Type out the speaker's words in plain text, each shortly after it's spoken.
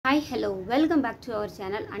Hello, welcome back to our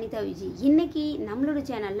channel Anita Vijay. இன்னைக்கு நம்மளோட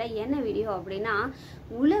சேனல்ல என்ன வீடியோ அப்படினா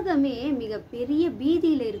உலகமே மிகப்பெரிய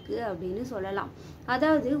பீதியில இருக்கு அப்படினு சொல்லலாம்.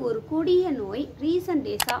 அதாவது ஒரு கொடிய நோய் ரீசன்ட்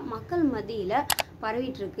டேஸா மக்கள் மத்தியில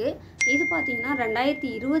பரவிட்டு இருக்கு. இது பாத்தீங்கன்னா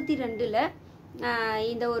 2022ல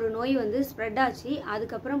இந்த ஒரு நோய் வந்து ஸ்ப்ரெட் ஆச்சு.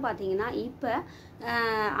 அதுக்கு அப்புறம் பாத்தீங்கன்னா இப்ப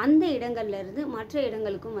அந்த இடங்கள்ல இருந்து மற்ற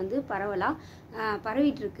இடங்களுக்கும் வந்து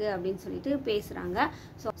பரவிட்டு இருக்கு அப்படினு சொல்லிட்டு பேசுறாங்க.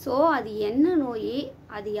 சோ அது என்ன நோய்,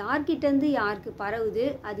 அது யார்கிட்ட இருந்து யாருக்கு பரவுது,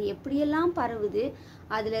 அது எப்படி எல்லாம் பரவுது,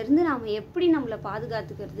 அதுல இருந்து நாம எப்படி நம்மள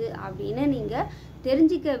பாதுகாத்துக்கிறது அப்படினு நீங்க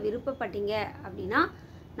தெரிஞ்சிக்க விருப்பப்பட்டீங்க அப்படினா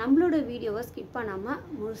நம்மளோட வீடியோவை ஸ்கிப் பண்ணாம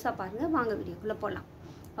முழுசா பாருங்க. வாங்க வீடியோக்குள்ள போலாம்.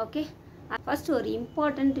 ஓகே, ஃபர்ஸ்ட் ஒரு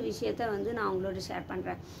இம்பார்ட்டன்ட் விஷயத்தை வந்து நான் உங்களோட ஷேர்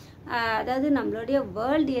பண்ணுறேன். அதாவது நம்மளுடைய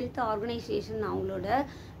வேர்ல்டு ஹெல்த் ஆர்கனைசேஷன் அவங்களோட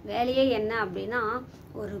வேலையே என்ன அப்படின்னா,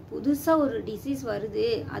 ஒரு புதுசாக ஒரு டிசீஸ் வருது,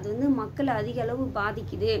 அது வந்து மக்களை அதிக அளவு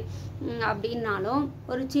பாதிக்குது அப்படின்னாலும்,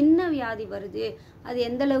 ஒரு சின்ன வியாதி வருது, அது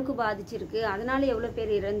எந்த அளவுக்கு பாதிச்சிருக்கு, அதனால எவ்வளோ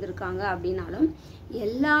பேர் இறந்துருக்காங்க அப்படின்னாலும்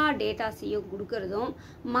எல்லா டேட்டாஸையும் கொடுக்கறதும்,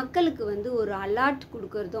 மக்களுக்கு வந்து ஒரு அலர்ட்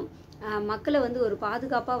கொடுக்கறதும், மக்களை வந்து ஒரு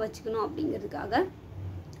பாதுகாப்பாக வச்சுக்கணும் அப்படிங்கிறதுக்காக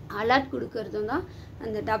அலர்ட் கொடுக்கறதும் தான்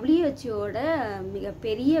அந்த WHO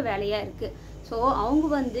மிகப்பெரிய வேலையாக இருக்குது. ஸோ அவங்க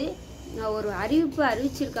வந்து ஒரு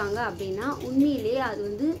அறிவிச்சிருக்காங்க அப்படின்னா உண்மையிலே அது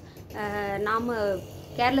வந்து நாம்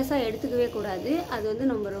கேர்லெஸ்ஸாக எடுத்துக்கவே கூடாது. அது வந்து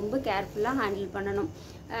நம்ம ரொம்ப கேர்ஃபுல்லாக ஹேண்டில் பண்ணணும்.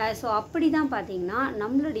 ஸோ அப்படி தான் பார்த்திங்கன்னா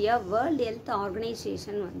நம்மளுடைய வேர்ல்டு ஹெல்த்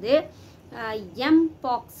ஆர்கனைசேஷன் வந்து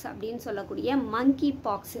Mpox அப்படின்னு சொல்லக்கூடிய மங்கி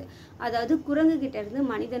பாக்ஸ், அதாவது குரங்குகிட்ட இருந்து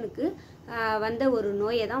மனிதனுக்கு வந்த ஒரு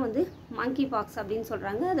நோயை தான் வந்து மங்கி பாக்ஸ் அப்படின்னு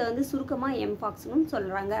சொல்கிறாங்க. அதை வந்து சுருக்கமாக Mpoxனும்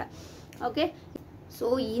சொல்கிறாங்க. ஓகே, ஸோ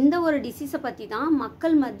இந்த ஒரு டிசீஸை பற்றி தான்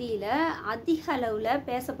மக்கள் மத்தியில் அதிக அளவில்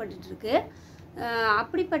பேசப்பட்டுருக்கு.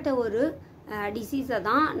 அப்படிப்பட்ட ஒரு டிசீஸை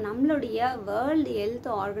தான் நம்மளுடைய வேர்ல்டு ஹெல்த்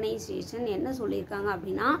ஆர்கனைசேஷன் என்ன சொல்லியிருக்காங்க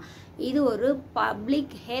அப்படின்னா, இது ஒரு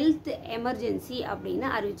பப்ளிக் ஹெல்த் எமர்ஜென்சி அப்படின்னு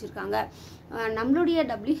அறிவிச்சிருக்காங்க. நம்மளுடைய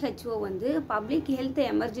WHO வந்து பப்ளிக் ஹெல்த்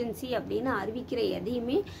எமர்ஜென்சி அப்படின்னு அறிவிக்கிற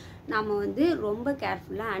எதையுமே நாம் வந்து ரொம்ப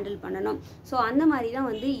கேர்ஃபுல்லாக ஹேண்டில் பண்ணணும். ஸோ அந்த மாதிரி தான்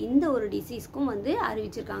வந்து இந்த ஒரு டிசீஸ்க்கும் வந்து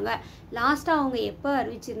அறிவிச்சிருக்காங்க. லாஸ்ட்டாக அவங்க எப்போ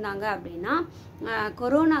அறிவிச்சிருந்தாங்க அப்படின்னா,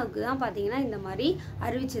 கொரோனாவுக்கு தான் பார்த்திங்கன்னா இந்த மாதிரி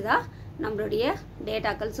அறிவிச்சதா நம்மளுடைய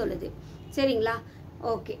டேட்டாக்கள் சொல்லுது. சரிங்களா?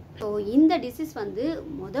 ஓகே, ஸோ இந்த டிசீஸ் வந்து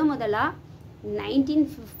முதலாக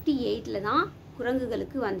 1958ல் தான்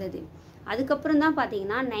குரங்குகளுக்கு வந்தது. அதுக்கப்புறம் தான்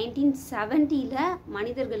பார்த்தீங்கன்னா 1970ல்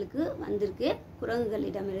மனிதர்களுக்கு வந்திருக்கு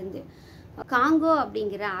குரங்குகளிடமிருந்து. காங்கோ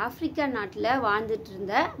அப்படிங்கிற ஆப்பிரிக்கா நாட்டில் வாழ்ந்துட்டு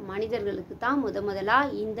இருந்த மனிதர்களுக்கு தான்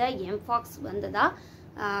முதலாக இந்த Mpox வந்ததாக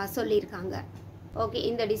சொல்லியிருக்காங்க. ஓகே,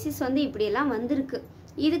 இந்த டிசீஸ் வந்து இப்படியெல்லாம் வந்திருக்கு.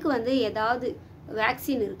 இதுக்கு வந்து ஏதாவது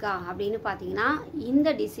வேக்சின் இருக்கா அப்படின்னு பார்த்தீங்கன்னா, இந்த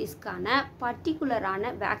டிசீஸ்க்கான பர்டிகுலரான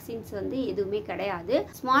வேக்சின்ஸ் வந்து எதுவுமே கிடையாது.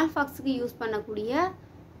 ஸ்மால் பாக்ஸுக்கு யூஸ் பண்ணக்கூடிய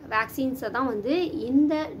வேக்சின்ஸை தான் வந்து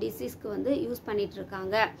இந்த டிசீஸ்க்கு வந்து யூஸ் பண்ணிட்டு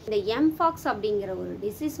இருக்காங்க. இந்த Mpox அப்படிங்கிற ஒரு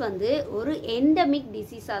டிசீஸ் வந்து ஒரு எண்டமிக்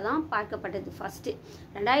டிசீஸாக தான் பார்க்கப்பட்டது. ஃபஸ்ட்டு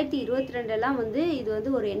 2022லாம் வந்து இது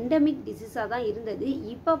வந்து ஒரு எண்டமிக் டிசீஸாக தான் இருந்தது.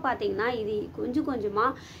 இப்போ பார்த்தீங்கன்னா இது கொஞ்சம்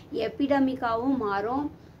கொஞ்சமாக எபிடமிக்காகவும் மாறும்,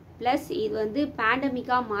 ப்ளஸ் இது வந்து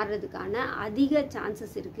பேண்டமிக்காக மாறுறதுக்கான அதிக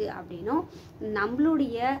சான்சஸ் இருக்குது அப்படின்னும்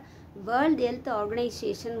நம்மளுடைய வேர்ல்டு ஹெல்த்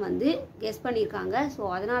ஆர்கனைசேஷன் வந்து கெஸ் பண்ணியிருக்காங்க. ஸோ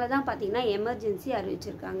அதனால தான் பார்த்திங்கன்னா எமர்ஜென்சி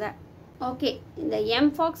அறிவிச்சிருக்காங்க. ஓகே, இந்த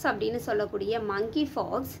Mpox அப்படின்னு சொல்லக்கூடிய மங்கி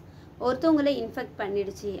பாக்ஸ் ஒருத்தவங்களை இன்ஃபெக்ட்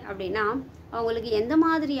பண்ணிடுச்சு அப்படின்னா அவங்களுக்கு எந்த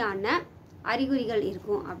மாதிரியான அறிகுறிகள்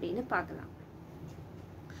இருக்கும் அப்படின்னு பார்க்கலாம்.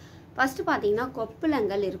 ஃபஸ்ட்டு பார்த்திங்கன்னா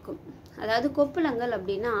கொப்புளங்கள் இருக்கும். அதாவது கொப்புளங்கள்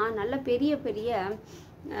அப்படின்னா நல்ல பெரிய பெரிய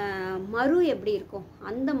மரு எப்படி இருக்கும்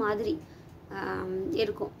அந்த மாதிரி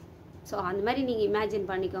இருக்கும். ஸோ அந்த மாதிரி நீங்கள் இமேஜின்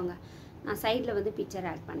பண்ணிக்கோங்க. நான் சைடில் வந்து பிக்சர்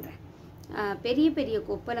ஆட் பண்ணுறேன். பெரிய பெரிய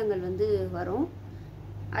கொப்பளங்கள் வந்து வரும்.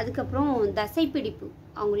 அதுக்கப்புறம் தசைப்பிடிப்பு,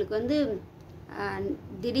 அவங்களுக்கு வந்து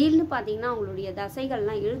திடீர்னு பார்த்திங்கன்னா அவங்களுடைய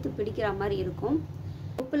தசைகள்லாம் இழுத்து பிடிக்கிற மாதிரி இருக்கும்.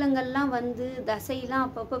 கொப்பளங்கள்லாம் வந்து தசையெல்லாம்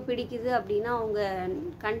அப்பப்போ பிடிக்குது அப்படின்னா அவங்க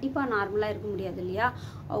கண்டிப்பாக நார்மலாக இருக்க முடியாது இல்லையா?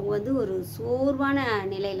 அவங்க வந்து ஒரு சோர்வான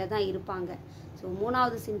நிலையில் தான் இருப்பாங்க. ஸோ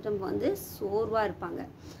 3வது சிம்டம் வந்து சோர்வாக இருப்பாங்க.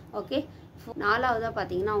 ஓகே, 4வதாக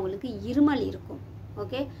பார்த்தீங்கன்னா அவங்களுக்கு இருமல் இருக்கும்.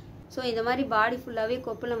 ஓகே, ஸோ இந்த மாதிரி பாடி ஃபுல்லாகவே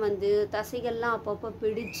கொப்பளம் வந்து தசைகள்லாம் அப்பப்போ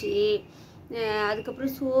பிடிச்சி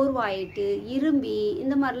அதுக்கப்புறம் சோர்வாயிட்டு இரும்பி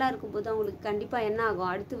இந்த மாதிரிலாம் இருக்கும்போது அவங்களுக்கு கண்டிப்பாக என்ன ஆகும்,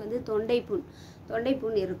 அடுத்து வந்து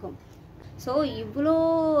தொண்டைப்புண் இருக்கும். ஸோ இவ்வளோ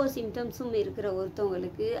சிம்டம்ஸும் இருக்கிற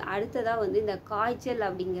ஒருத்தவங்களுக்கு அடுத்ததாக வந்து இந்த காய்ச்சல்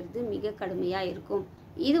அப்படிங்கிறது மிக கடுமையாக இருக்கும்.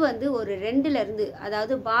 இது வந்து ஒரு 2லேருந்து,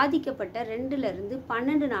 அதாவது பாதிக்கப்பட்ட 2லேருந்து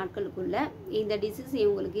 12 நாட்களுக்குள்ள இந்த டிசீஸ்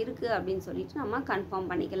இவங்களுக்கு இருக்குது அப்படின்னு சொல்லிட்டு நம்ம கன்ஃபார்ம்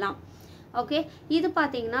பண்ணிக்கலாம். ஓகே, இது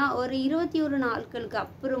பார்த்தீங்கன்னா ஒரு 21 நாட்களுக்கு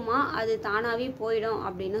அப்புறமா அது தானாகவே போயிடும்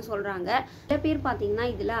அப்படின்னு சொல்கிறாங்க. சில பேர் பார்த்தீங்கன்னா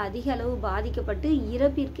இதில் அதிக அளவு பாதிக்கப்பட்டு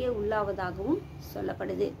இறப்பிற்கே உள்ளாவதாகவும்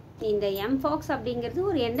சொல்லப்படுது. இந்த எம்பாக்ஸ் அப்படிங்கிறது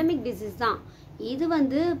ஒரு எண்டமிக் டிசீஸ் தான். இது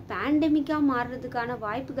வந்து பேண்டமிக்காக மாறுறதுக்கான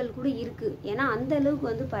வாய்ப்புகள் கூட இருக்குது. ஏன்னா அந்த அளவுக்கு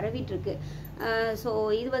வந்து பரவிட்டு இருக்கு. ஸோ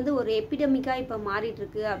இது வந்து ஒரு எபிடமிக்காக இப்போ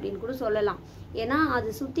மாறிட்டுருக்கு அப்படின்னு கூட சொல்லலாம். ஏன்னா அது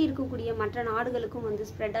சுற்றி இருக்கக்கூடிய மற்ற நாடுகளுக்கும் வந்து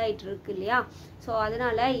ஸ்ப்ரெட் ஆகிட்டு இருக்கு இல்லையா. ஸோ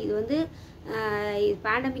அதனால் இது வந்து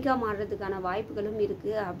பேண்டமிக்காக மாறுறதுக்கான வாய்ப்புகளும்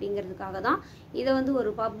இருக்குது. அப்படிங்கிறதுக்காக தான் இதை வந்து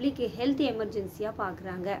ஒரு பப்ளிக் ஹெல்த் எமர்ஜென்சியாக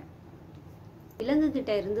பார்க்குறாங்க.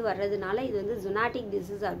 விலங்குகிட்ட இருந்து வர்றதுனால இது வந்து ஜூனாட்டிக்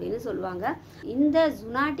டிசீஸ் அப்படின்னு சொல்லுவாங்க. இந்த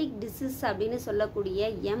ஜூனாட்டிக் டிசீஸ் அப்படின்னு சொல்லக்கூடிய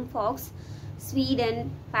எம்பாக்ஸ் ஸ்வீடன்,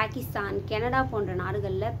 பாகிஸ்தான், கனடா போன்ற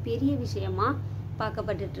நாடுகளில் பெரிய விஷயமா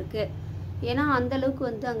பார்க்கப்பட்டுருக்கு. ஏன்னா அந்தளவுக்கு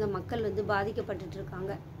வந்து அங்கே மக்கள் வந்து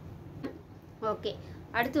பாதிக்கப்பட்டுருக்காங்க. ஓகே,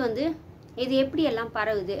 அடுத்து வந்து இது எப்படி எல்லாம்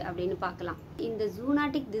பரவுது அப்படின்னு பார்க்கலாம். இந்த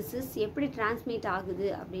ஜூனாட்டிக் டிசீஸ் எப்படி டிரான்ஸ்மிட் ஆகுது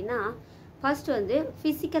அப்படின்னா, ஃபர்ஸ்ட் வந்து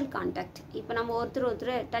ஃபிசிக்கல் கான்டாக்ட். இப்போ நம்ம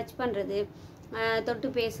ஒருத்தர் டச் பண்ணுறது, தொட்டு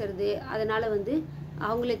பேசுறது, அதனால் வந்து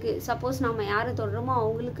அவங்களுக்கு சப்போஸ் நம்ம யாரை தொடுறோமோ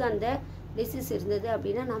அவங்களுக்கு அந்த டிசீஸ் இருந்தது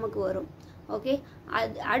அப்படின்னா நமக்கு வரும். ஓகே,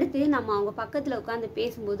 அடுத்து நம்ம அவங்க பக்கத்தில் உட்காந்து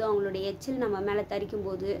பேசும்போது அவங்களுடைய எச்சில் நம்ம மேலே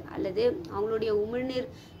தரிக்கும்போது, அல்லது அவங்களுடைய உமிழ்நீர்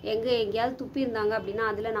எங்கேயாவது துப்பி இருந்தாங்க அப்படின்னா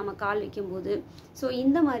அதில் நம்ம கால் வைக்கும்போது, ஸோ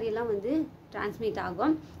இந்த மாதிரிலாம் வந்து டிரான்ஸ்மிட்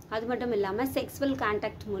ஆகும். அது மட்டும் இல்லாமல் செக்ஸுவல்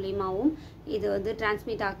கான்டாக்ட் மூலியமாகவும் இது வந்து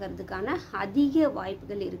டிரான்ஸ்மிட் ஆகிறதுக்கான அதிக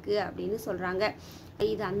வாய்ப்புகள் இருக்குது அப்படின்னு சொல்கிறாங்க.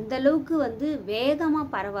 இது அந்தளவுக்கு வந்து வேகமாக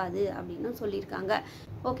பரவாது அப்படின்னு சொல்லியிருக்காங்க.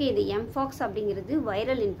 ஓகே, இது எம்பாக்ஸ் அப்படிங்கிறது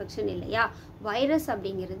வைரல் இன்ஃபெக்ஷன் இல்லையா. வைரஸ்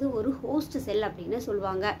அப்படிங்கிறது ஒரு ஹோஸ்ட் செல் அப்படின்னு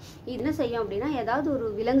சொல்லுவாங்க. இது என்ன செய்யும் அப்படின்னா, ஏதாவது ஒரு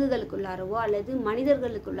விலங்குகளுக்குள்ளாரவோ அல்லது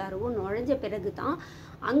மனிதர்களுக்குள்ளாரவோ நுழைஞ்ச பிறகு தான்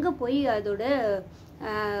அங்கே போய் அதோட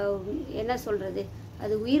என்ன சொல்கிறது,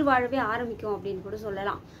 அது உயிர் வாழவே ஆரம்பிக்கும் அப்படின்னு கூட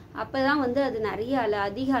சொல்லலாம். அப்போ தான் வந்து அது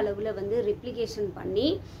அதிக அளவில் வந்து ரெப்ளிகேஷன் பண்ணி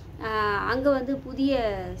அங்கே வந்து புதிய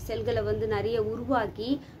செல்களை வந்து நிறைய உருவாக்கி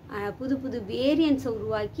புது புது வேரியன்ட்ஸை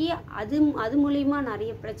உருவாக்கி அது மூலிமா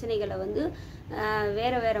நிறைய பிரச்சனைகளை வந்து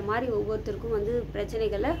வேறு மாதிரி ஒவ்வொருத்தருக்கும் வந்து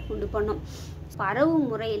பிரச்சனைகளை உண்டு பண்ணும். பரவும்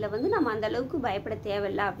முறையில் வந்து நம்ம அந்த அளவுக்கு பயப்பட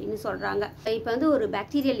தேவையில்லை அப்படின்னு சொல்கிறாங்க. இப்போ வந்து ஒரு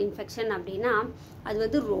பாக்டீரியல் இன்ஃபெக்ஷன் அப்படின்னா அது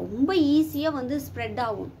வந்து ரொம்ப ஈஸியாக வந்து ஸ்ப்ரெட்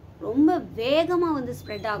ஆகும், ரொம்ப வேகமாக வந்து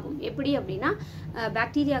ஸ்ப்ரெட் ஆகும். எப்படி அப்படின்னா,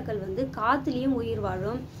 பாக்டீரியாக்கள் வந்து காற்றுலேயும் உயிர்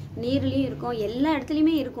வாழும், நீர்லேயும் இருக்கும், எல்லா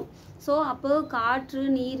இடத்துலையுமே இருக்கும். ஸோ அப்போது காற்று,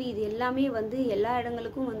 நீர் இது எல்லாமே வந்து எல்லா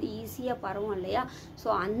இடங்களுக்கும் வந்து ஈஸியாக பரவும் இல்லையா. ஸோ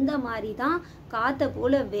அந்த மாதிரி தான் காற்றை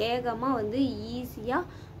போல் வேகமாக வந்து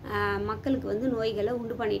ஈஸியாக மக்களுக்கு வந்து நோய்களை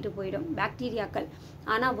உண்டு பண்ணிட்டு போயிடும் பாக்டீரியாக்கள்.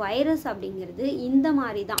 ஆனால் வைரஸ் அப்படிங்கிறது இந்த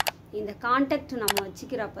மாதிரி தான். இந்த கான்டாக்ட் நம்ம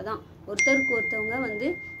வச்சுக்கிறப்ப தான் ஒருத்தருக்கு ஒருத்தவங்க வந்து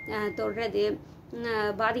தொடுறது,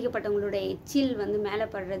 பாதிக்கப்பட்டவங்களோட எச்சில் வந்து மேலே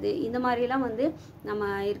படுறது, இந்த மாதிரிலாம் வந்து நம்ம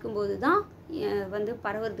இருக்கும்போது தான் வந்து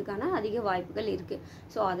பரவுறதுக்கான அதிக வாய்ப்புகள் இருக்குது.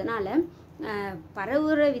 ஸோ அதனால்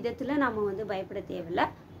பரவுகிற விதத்தில் நாம் வந்து பயப்பட தேவையில்லை.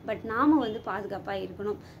 பட் நாம் வந்து பாதுகாப்பாக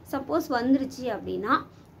இருக்கணும். சப்போஸ் வந்துருச்சு அப்படின்னா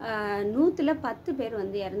 100ல் 10 பேர்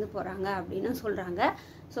வந்து இறந்து போகிறாங்க அப்படின்னு சொல்கிறாங்க.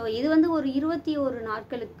 ஸோ இது வந்து ஒரு 21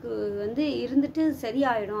 நாட்களுக்கு வந்து இருந்துட்டு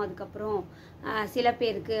சரியாயிடும் அதுக்கப்புறம் சில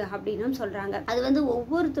பேருக்கு அப்படின்னு சொல்கிறாங்க. அது வந்து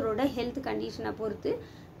ஒவ்வொருத்தரோட ஹெல்த் கண்டிஷனை பொறுத்து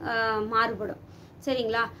மாறுபடும்.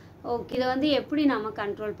 சரிங்களா. ஓகே, இதை வந்து எப்படி நம்ம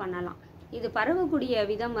கண்ட்ரோல் பண்ணலாம்? இது பரவக்கூடிய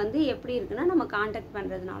விதம் வந்து எப்படி இருக்குன்னா, நம்ம கான்டாக்ட்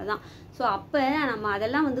பண்ணுறதுனால தான். ஸோ அப்போ நம்ம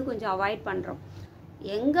அதெல்லாம் வந்து கொஞ்சம் அவாய்ட் பண்ணுறோம்.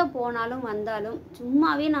 எங்கே போனாலும் வந்தாலும்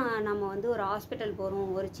சும்மாவே நம்ம வந்து ஒரு ஹாஸ்பிட்டல் போகிறோம்.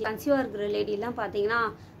 ஒரு கன்சீவாக இருக்கிற லேடிலாம் பார்த்தீங்கன்னா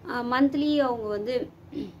மந்த்லி அவங்க வந்து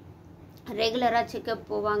ரெகுலராக செக்கப்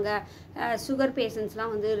போவாங்க. சுகர்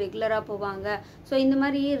பேஷண்ட்ஸ்லாம் வந்து ரெகுலராக போவாங்க. ஸோ இந்த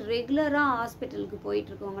மாதிரி ரெகுலராக ஹாஸ்பிட்டலுக்கு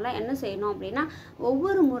போயிட்டுருக்கவங்களாம் என்ன செய்யணும் அப்படின்னா,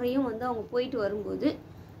 ஒவ்வொரு முறையும் வந்து அவங்க போயிட்டு வரும்போது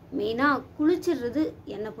மெயினாக குளிச்சிடுறது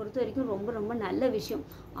என்னை பொறுத்த வரைக்கும் ரொம்ப ரொம்ப நல்ல விஷயம்.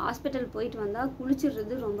 ஹாஸ்பிட்டல் போயிட்டு வந்தால்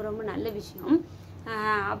குளிச்சிடுறது ரொம்ப ரொம்ப நல்ல விஷயம்.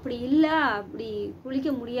 அப்படி இல்லை, அப்படி குளிக்க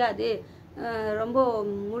முடியாது, ரொம்ப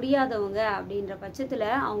முடியாதவங்க அப்படின்ற பட்சத்தில்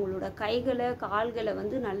அவங்களோட கைகளை கால்களை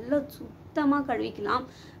வந்து நல்லா சுத்தமாக கழுவிக்கலாம்.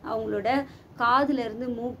 அவங்களோட காதுலேருந்து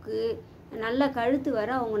மூக்கு நல்லா கழுத்து வர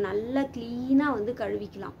அவங்க நல்லா க்ளீனாக வந்து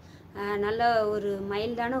கழுவிக்கலாம். நல்ல ஒரு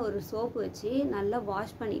மைல்டான ஒரு சோப்பு வச்சு நல்லா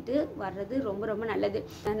வாஷ் பண்ணிவிட்டு வர்றது ரொம்ப ரொம்ப நல்லது.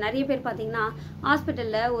 நிறைய பேர் பார்த்திங்கன்னா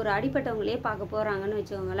ஹாஸ்பிட்டலில் ஒரு அடிப்பட்டவங்களே பார்க்க போகிறாங்கன்னு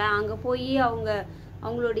வச்சுக்கோங்களேன். அங்கே போய்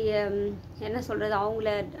அவங்களுடைய என்ன சொல்கிறது,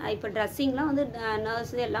 அவங்கள இப்போ ட்ரெஸ்ஸிங்லாம் வந்து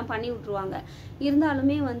நர்ஸு எல்லாம் பண்ணி விட்ருவாங்க.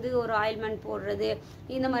 இருந்தாலுமே வந்து ஒரு ஆயில்மெண்ட் போடுறது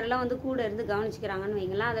இந்த மாதிரிலாம் வந்து கூட இருந்து கவனிச்சிக்கிறாங்கன்னு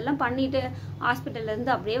வைங்களேன். அதெல்லாம் பண்ணிவிட்டு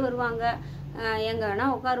ஹாஸ்பிட்டல்லேருந்து அப்படியே வருவாங்க, எங்கே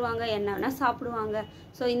வேணால் உட்காருவாங்க, என்ன வேணால் சாப்பிடுவாங்க.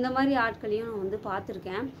 ஸோ இந்த மாதிரி ஆட்களையும் நான் வந்து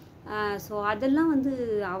பார்த்துருக்கேன். ஸோ அதெல்லாம் வந்து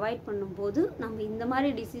அவாய்ட் பண்ணும்போது நம்ம இந்த மாதிரி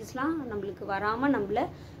டிசீஸ்லாம் நம்மளுக்கு வராமல் நம்மளை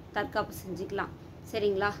தற்காப்பு செஞ்சுக்கலாம்.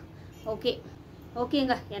 சரிங்களா.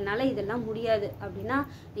 ஓகேங்க, என்னால் இதெல்லாம் முடியாது அப்படின்னா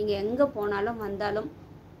நீங்கள் எங்கே போனாலும் வந்தாலும்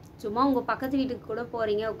சும்மா உங்கள் பக்கத்து வீட்டுக்கு கூட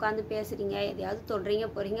போகிறீங்க, உட்காந்து பேசுகிறீங்க, எதையாவது தொடுறீங்க,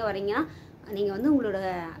 போகிறீங்க, வரீங்கன்னா நீங்கள் வந்து உங்களோட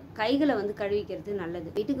கைகளை வந்து கழுவிக்கிறது நல்லது.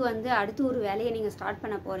 வீட்டுக்கு வந்து அடுத்து ஒரு வேலையை நீங்கள் ஸ்டார்ட்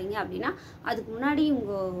பண்ண போகிறீங்க அப்படின்னா அதுக்கு முன்னாடி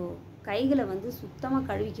உங்கள் கைகளை வந்து சுத்தமாக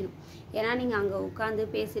கழுவிக்கணும். ஏன்னா நீங்கள் அங்கே உட்காந்து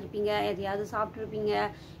பேசியிருப்பீங்க, எதையாவது சாப்பிட்ருப்பீங்க,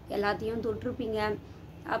 எல்லாத்தையும் தொட்டிருப்பீங்க.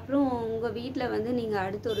 அப்புறம் உங்கள் வீட்டில் வந்து நீங்கள்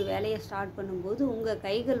அடுத்த ஒரு வேலையை ஸ்டார்ட் பண்ணும்போது உங்கள்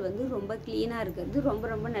கைகள் வந்து ரொம்ப க்ளீனாக இருக்கிறது ரொம்ப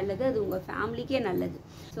ரொம்ப நல்லது. அது உங்கள் ஃபேமிலிக்கே நல்லது.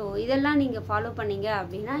 ஸோ இதெல்லாம் நீங்கள் ஃபாலோ பண்ணீங்க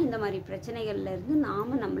அப்படின்னா இந்த மாதிரி பிரச்சனைகள்லேருந்து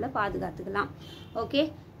நாம் நம்மளை பாதுகாத்துக்கலாம். ஓகே,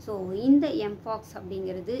 ஸோ இந்த எம்பாக்ஸ்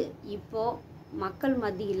அப்படிங்கிறது இப்போது மக்கள்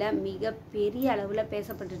மத்தியில் மிக பெரிய அளவில்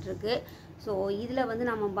பேசப்பட்டுருக்கு. ஸோ இதில் வந்து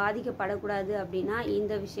நம்ம பாதிக்கப்படக்கூடாது அப்படின்னா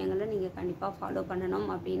இந்த விஷயங்களை நீங்கள் கண்டிப்பாக ஃபாலோ பண்ணணும்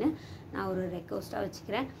அப்படின்னு நான் ஒரு ரெக்வஸ்ட்டாக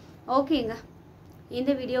வச்சுக்கிறேன். ஓகேங்க,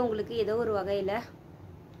 இந்த வீடியோ உங்களுக்கு ஏதோ ஒரு வகையில்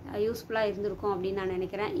யூஸ்ஃபுல்லாக இருந்திருக்கும் அப்படின்னு நான்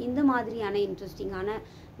நினைக்கிறேன். இந்த மாதிரியான இன்ட்ரெஸ்டிங்கான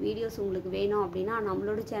வீடியோஸ் உங்களுக்கு வேணும் அப்படின்னா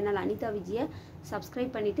நம்மளோட சேனல் அனிதா விஜயை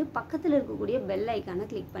சப்ஸ்கிரைப் பண்ணிவிட்டு பக்கத்தில் இருக்கக்கூடிய பெல் ஐக்கானை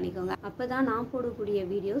கிளிக் பண்ணிக்கோங்க. அப்போ தான் நான் போடக்கூடிய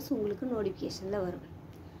வீடியோஸ் உங்களுக்கு நோட்டிஃபிகேஷனில் வரும்.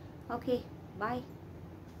 ஓகே, பாய்.